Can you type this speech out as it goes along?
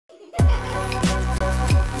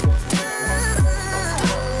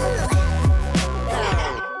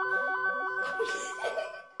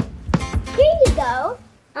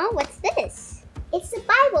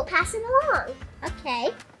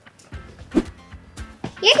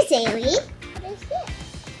Here's Zaylee. What is this?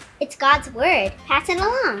 It's God's Word. Pass it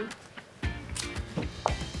along.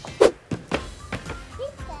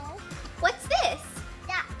 What's this?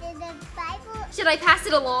 That's in the Bible. Should I pass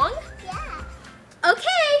it along? Yeah.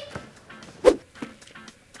 Okay.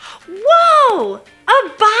 Whoa! A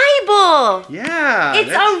Bible! Yeah.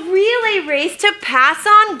 It's a relay race to pass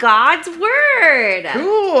on God's Word.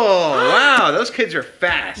 Cool. Wow, those kids are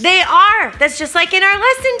fast. They are. That's just like in our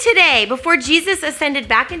lesson today. Before Jesus ascended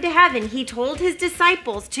back into heaven, he told his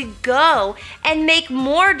disciples to go and make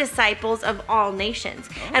more disciples of all nations.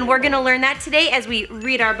 And we're going to learn that today as we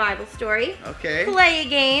read our Bible story. Okay. Play a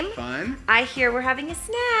game. Fun. I hear we're having a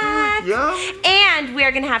snack. Yum. And we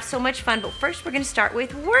are going to have so much fun. But first, we're going to start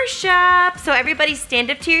with worship. So everybody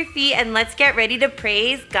stand up to your feet and let's get ready to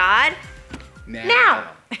praise God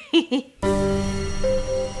now.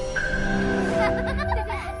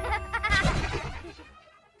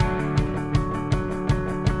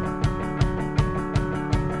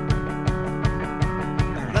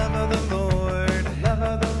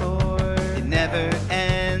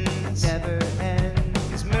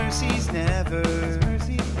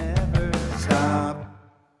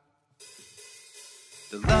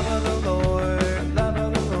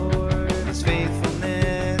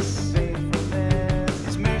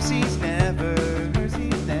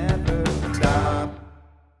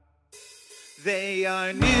 They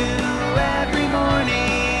are new every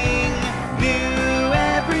morning, new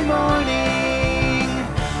every morning.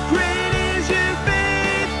 Great is your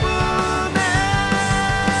faithfulness.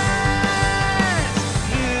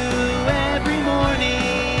 New every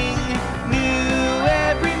morning, new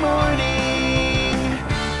every morning.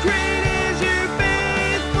 Great is your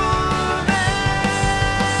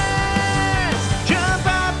faithfulness. Jump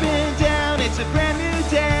up and down, it's a brand new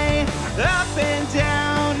day. Up and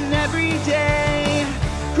down every day.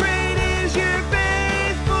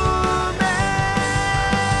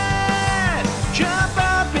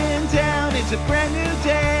 It's a brand new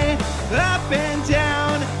day, up and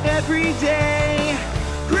down every day.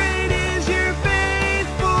 Great is your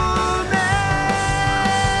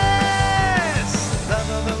faithfulness. Love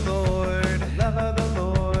of the Lord, love of the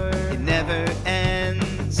Lord. It never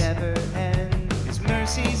ends, never ends. His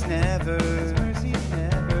mercies never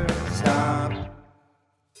stop.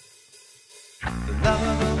 The love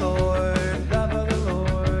of the Lord, love of the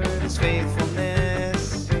Lord. His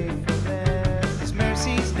faithfulness, His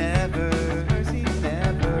mercies never.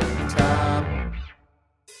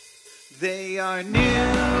 They are new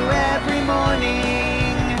every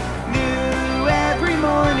morning, new every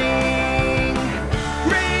morning.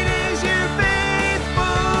 Great is your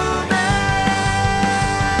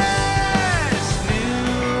faithfulness.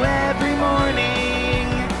 New every morning,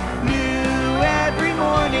 new every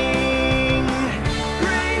morning.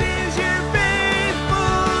 Great is your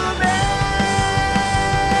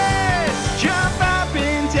faithfulness. Jump up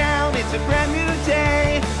and down, it's a brand new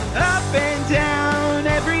day. Up and down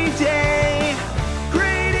every day.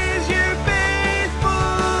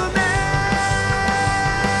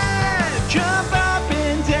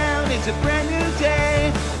 It's a brand new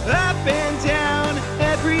day, up and down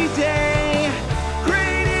every day.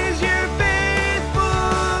 Great is your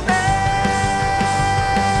faithfulness.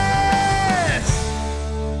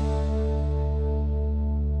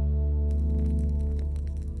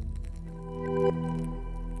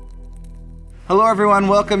 Hello everyone,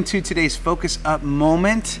 welcome to today's Focus Up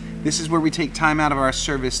moment. This is where we take time out of our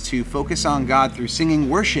service to focus on God through singing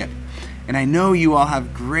worship. And I know you all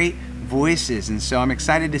have great voices, and so I'm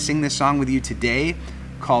excited to sing this song with you today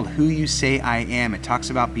called Who You Say I Am. It talks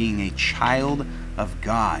about being a child of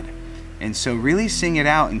God. And so really sing it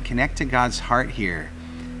out and connect to God's heart here.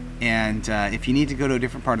 And if you need to go to a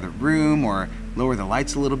different part of the room or lower the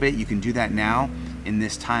lights a little bit, you can do that now in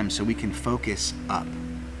this time so we can focus up.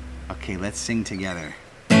 Okay, let's sing together.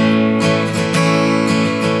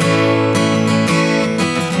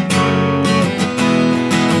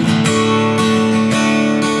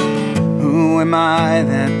 Who am I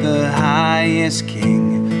that the highest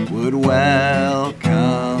King would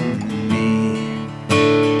welcome me?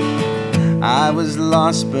 I was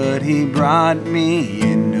lost, but he brought me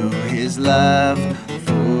into his love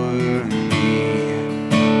for me.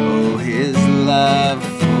 Oh, his love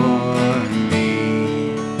for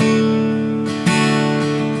me.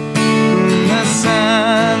 The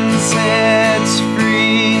sun sets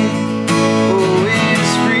free. Oh,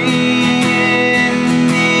 it's free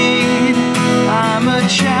indeed. I'm a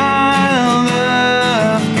child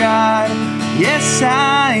of God. Yes,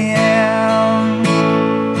 I am.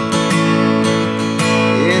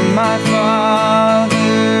 In my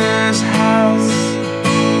Father's house,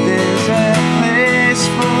 there's a place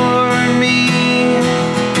for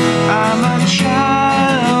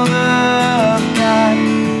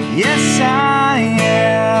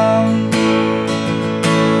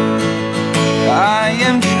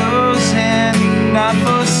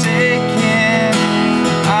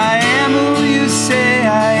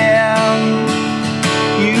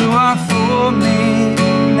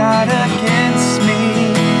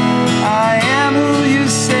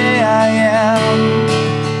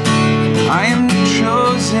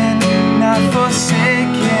chosen, not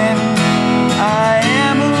forsaken. I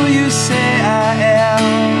am who you say I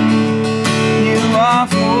am. You are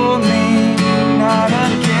for me, not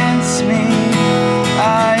against me.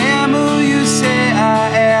 I am who you say I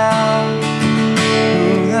am.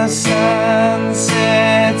 Who the sun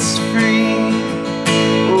sets free,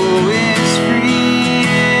 oh, is free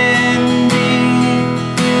indeed.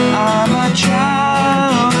 I'm a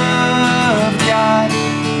child of God,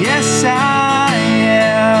 yes I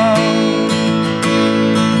am.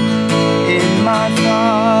 In my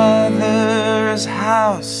Father's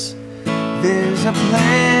house, there's a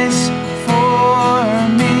place for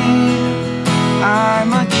me.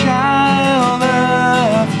 I'm a child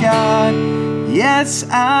of God, yes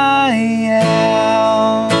I am.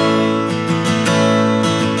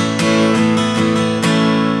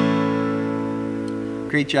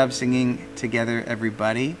 Great job singing together,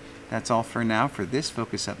 everybody. That's all for now for this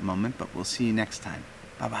Focus Up moment, but we'll see you next time.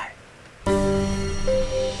 Bye-bye.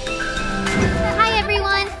 Hi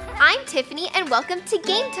everyone, I'm Tiffany and welcome to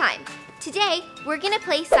Game Time. Today, we're gonna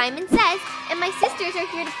play Simon Says, and my sisters are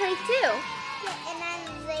here to play too. Yeah, and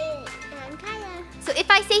I'm Kaya. So if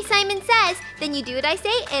I say Simon Says, then you do what I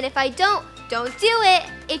say, and if I don't do it.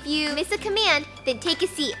 If you miss a command, then take a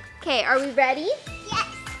seat. Okay, are we ready? Yes.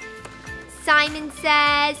 Simon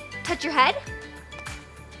says, touch your head.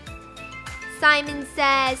 Simon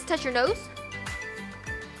says, touch your nose.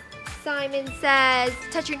 Simon says,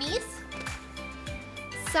 touch your knees.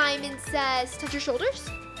 Simon says, touch your shoulders.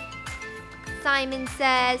 Simon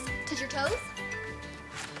says, touch your toes.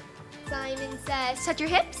 Simon says, touch your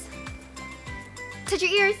hips. Touch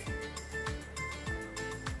your ears.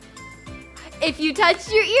 If you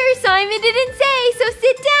touched your ears, Simon didn't say, so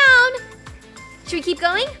sit down. Should we keep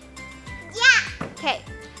going? Yeah. Okay.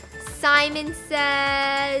 Simon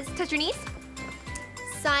says, touch your knees.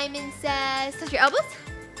 Simon says, touch your elbows.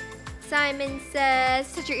 Simon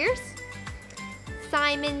says, touch your ears.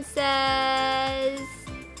 Simon says,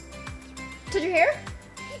 touch your hair.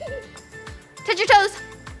 Touch your toes.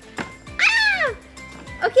 Ah!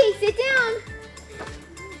 Okay, sit down.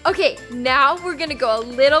 Okay, now we're gonna go a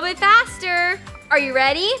little bit faster. Are you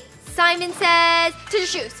ready? Simon says, touch your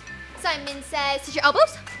shoes. Simon says, touch your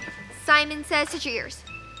elbows. Simon says, touch your ears.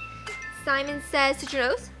 Simon says, touch your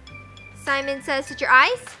nose. Simon says, touch your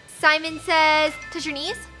eyes. Simon says, touch your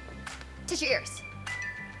knees. Touch your ears.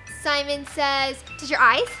 Simon says, touch your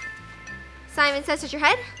eyes. Simon says, touch your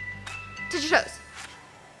head. Touch your toes.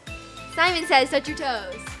 Simon says, touch your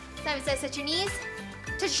toes. Simon says, touch your knees.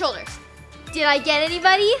 Touch your shoulders. Did I get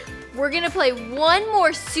anybody? We're gonna play one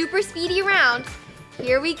more super speedy round.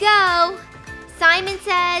 Here we go. Simon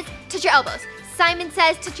says, touch your elbows. Simon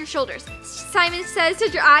says, touch your shoulders. Simon says,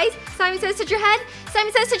 touch your eyes. Simon says, touch your head.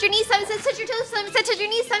 Simon says, touch your knees. Simon says, touch your toes. Simon says, touch your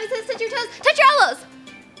knees. Simon says, touch your toes. Touch your elbows.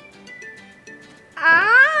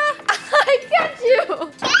 Ah, I got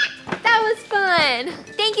you. That was fun.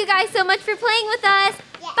 Thank you guys so much for playing with us.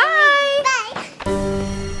 Yeah, Bye. Bye.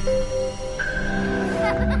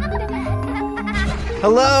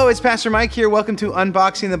 Hello, it's Pastor Mike here. Welcome to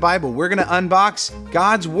Unboxing the Bible. We're going to unbox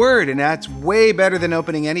God's Word, and that's way better than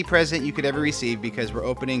opening any present you could ever receive because we're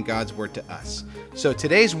opening God's Word to us. So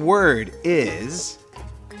today's word is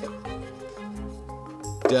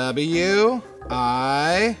W-I-T-N-E-S-S.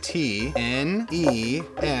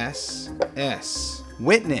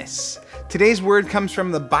 Witness. Today's word comes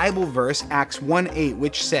from the Bible verse, Acts 1:8,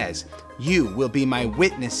 which says, "You will be my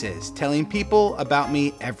witnesses, telling people about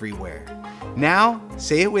me everywhere." Now,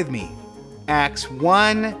 say it with me. Acts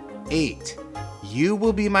 1:8. You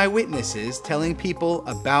will be my witnesses, telling people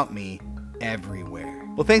about me everywhere.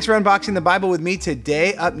 Well, thanks for unboxing the Bible with me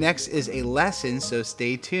today. Up next is a lesson, so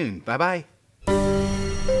stay tuned. Bye-bye.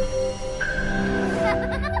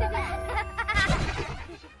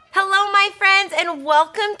 Hello, my friends, and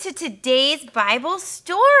welcome to today's Bible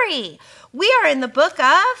story. We are in the book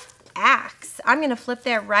of Acts. I'm going to flip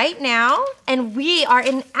there right now, and we are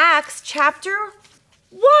in Acts chapter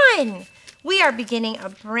 1. We are beginning a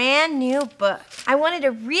brand new book. I wanted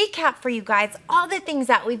to recap for you guys all the things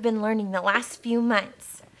that we've been learning the last few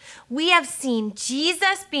months. We have seen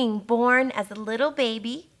Jesus being born as a little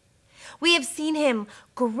baby. We have seen him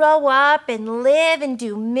grow up and live and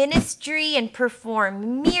do ministry and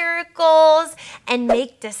perform miracles and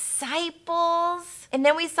make disciples. And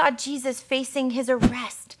then we saw Jesus facing his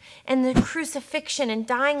arrest and the crucifixion and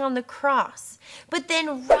dying on the cross, but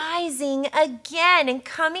then rising again and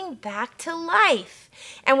coming back to life.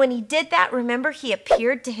 And when he did that, remember, he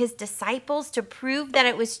appeared to his disciples to prove that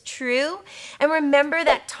it was true. And remember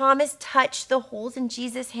that Thomas touched the holes in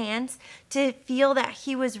Jesus' hands to feel that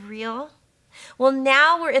he was real. Well,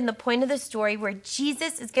 now we're in the point of the story where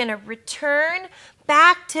Jesus is going to return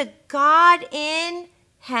back to God in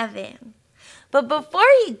heaven. But before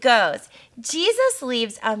he goes, Jesus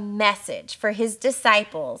leaves a message for his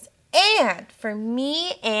disciples and for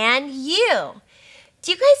me and you.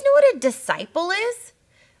 Do you guys know what a disciple is?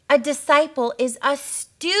 A disciple is a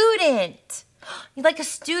student. Like a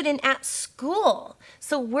student at school.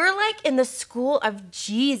 So we're like in the school of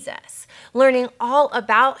Jesus, learning all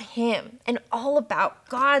about him and all about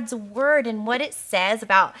God's word and what it says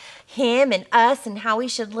about him and us and how we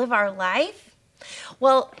should live our life.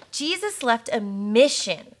 Well, Jesus left a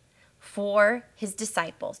mission for his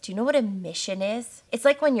disciples. Do you know what a mission is? It's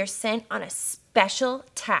like when you're sent on a special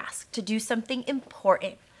task to do something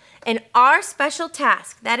important. And our special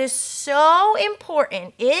task that is so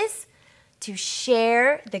important is to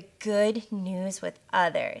share the good news with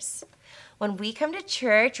others. When we come to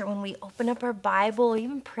church or when we open up our Bible or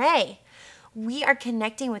even pray, we are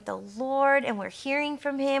connecting with the Lord and we're hearing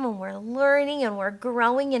from him and we're learning and we're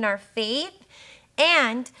growing in our faith.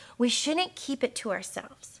 And we shouldn't keep it to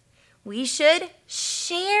ourselves. We should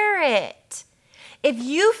share it. If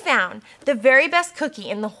you found the very best cookie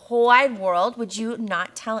in the whole wide world, would you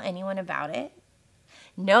not tell anyone about it?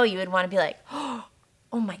 No, you would want to be like, oh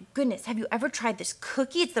my goodness, have you ever tried this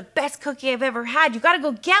cookie? It's the best cookie I've ever had. You got to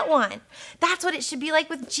go get one. That's what it should be like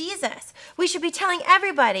with Jesus. We should be telling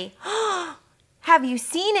everybody, have you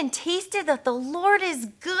seen and tasted that the Lord is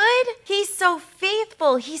good? He's so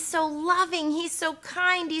faithful. He's so loving. He's so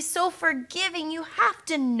kind. He's so forgiving. You have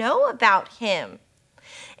to know about him.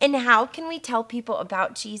 And how can we tell people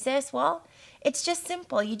about Jesus? Well, it's just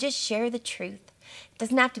simple. You just share the truth. It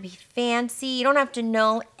doesn't have to be fancy. You don't have to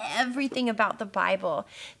know everything about the Bible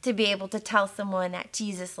to be able to tell someone that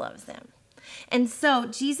Jesus loves them. And so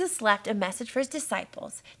Jesus left a message for his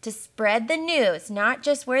disciples to spread the news, not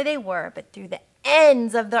just where they were, but through the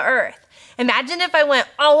ends of the earth. Imagine if I went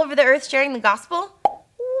all over the earth sharing the gospel.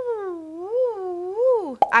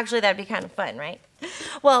 Actually, that'd be kind of fun, right?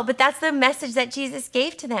 Well, but that's the message that Jesus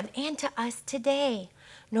gave to them and to us today.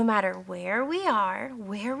 No matter where we are,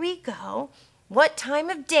 where we go, what time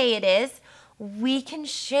of day it is, we can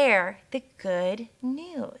share the good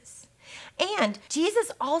news. And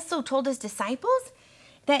Jesus also told his disciples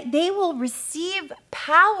that they will receive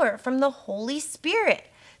power from the Holy Spirit.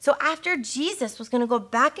 So after Jesus was going to go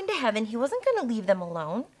back into heaven, he wasn't going to leave them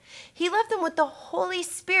alone. He left them with the Holy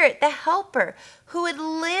Spirit, the helper, who would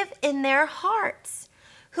live in their hearts,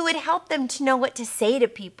 who would help them to know what to say to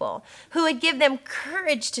people, who would give them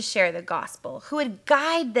courage to share the gospel, who would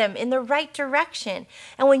guide them in the right direction.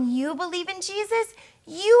 And when you believe in Jesus,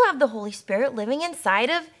 you have the Holy Spirit living inside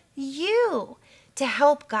of you to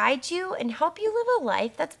help guide you and help you live a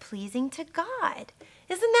life that's pleasing to God.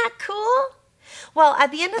 Isn't that cool? Well,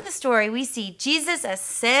 at the end of the story, we see Jesus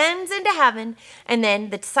ascends into heaven, and then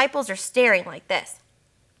the disciples are staring like this.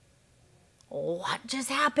 What just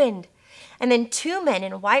happened? And then two men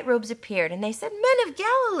in white robes appeared, and they said, Men of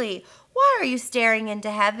Galilee, why are you staring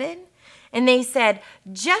into heaven? And they said,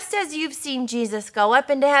 just as you've seen Jesus go up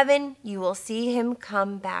into heaven, you will see him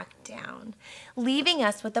come back down, leaving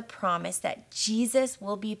us with a promise that Jesus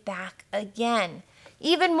will be back again.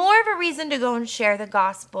 Even more of a reason to go and share the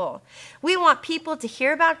gospel. We want people to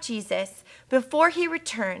hear about Jesus before he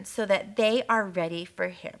returns so that they are ready for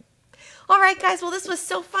him. All right, guys, well, this was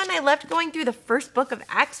so fun. I loved going through the first book of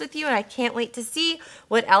Acts with you, and I can't wait to see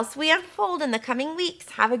what else we unfold in the coming weeks.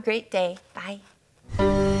 Have a great day. Bye.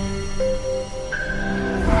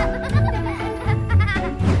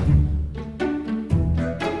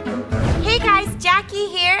 Hey, guys, Jackie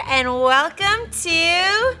here, and welcome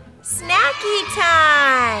to Snacky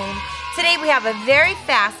time! Today we have a very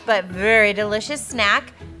fast but very delicious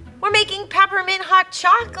snack. We're making peppermint hot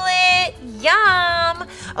chocolate. Yum!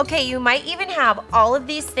 Okay, you might even have all of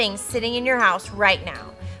these things sitting in your house right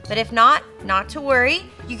now. But if not to worry.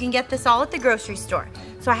 You can get this all at the grocery store.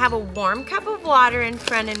 So I have a warm cup of water in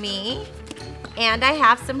front of me, and I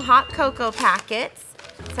have some hot cocoa packets.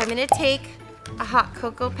 So I'm gonna take a hot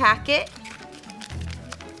cocoa packet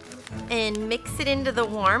and mix it into the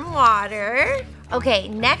warm water. Okay,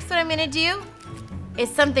 next what I'm gonna do is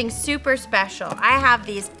something super special. I have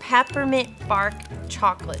these peppermint bark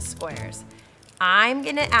chocolate squares. I'm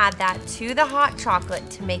gonna add that to the hot chocolate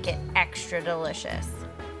to make it extra delicious.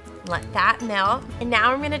 Let that melt. And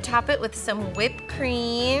now I'm gonna top it with some whipped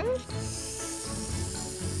cream.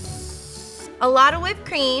 A lot of whipped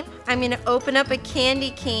cream. I'm gonna open up a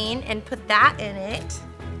candy cane and put that in it.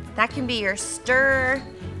 That can be your stir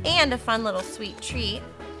and a fun little sweet treat.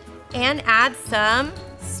 And add some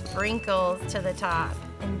sprinkles to the top.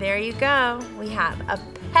 And there you go. We have a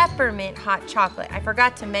peppermint hot chocolate. I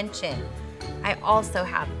forgot to mention, I also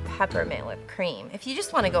have peppermint whipped cream if you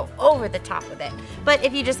just want to go over the top with it. But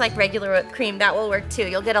if you just like regular whipped cream, that will work too.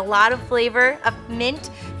 You'll get a lot of flavor of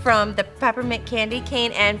mint from the peppermint candy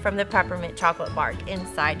cane and from the peppermint chocolate bark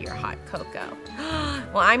inside your hot cocoa.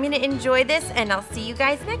 Well, I'm gonna enjoy this and I'll see you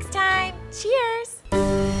guys next time. Cheers.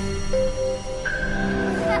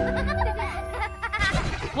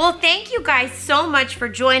 Well, thank you guys so much for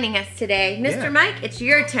joining us today. Mr. Mike, it's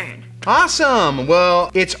your turn. Awesome. Well,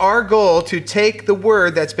 it's our goal to take the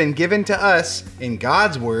word that's been given to us in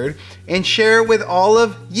God's word and share it with all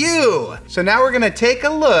of you. So now we're going to take a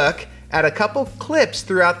look at a couple clips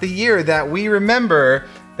throughout the year that we remember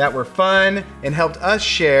that were fun and helped us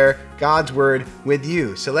share God's word with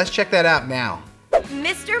you. So let's check that out now.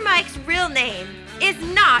 Mr. Mike's real name is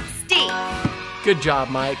not Steve. Good job,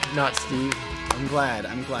 Mike, not Steve. I'm glad.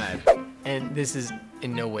 And this is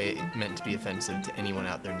in no way meant to be offensive to anyone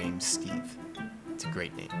out there named Steve. It's a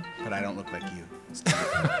great name. But I don't look like you.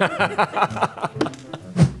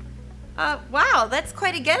 Wow, that's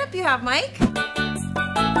quite a getup you have, Mike.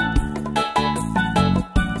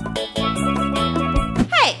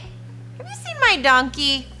 Hey, have you seen my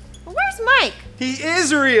donkey? Where's Mike? He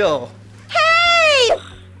is real. Hey!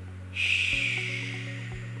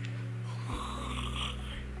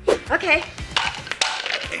 Okay.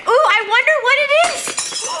 Ooh, I wonder what it is.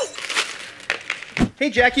 Hey,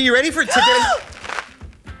 Jackie, you ready for today's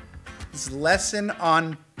lesson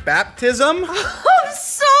on baptism? I'm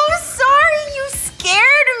so sorry, you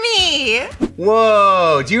scared me.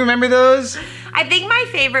 Whoa, do you remember those? I think my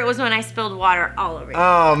favorite was when I spilled water all over you.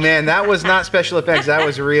 Oh man, that was not special effects, that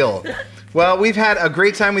was real. Well, we've had a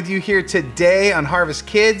great time with you here today on Harvest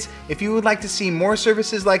Kids. If you would like to see more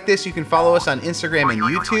services like this, you can follow us on Instagram and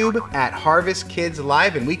YouTube at Harvest Kids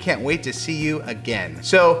Live, and we can't wait to see you again.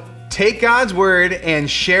 So take God's word and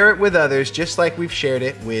share it with others just like we've shared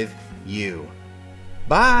it with you.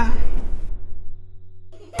 Bye.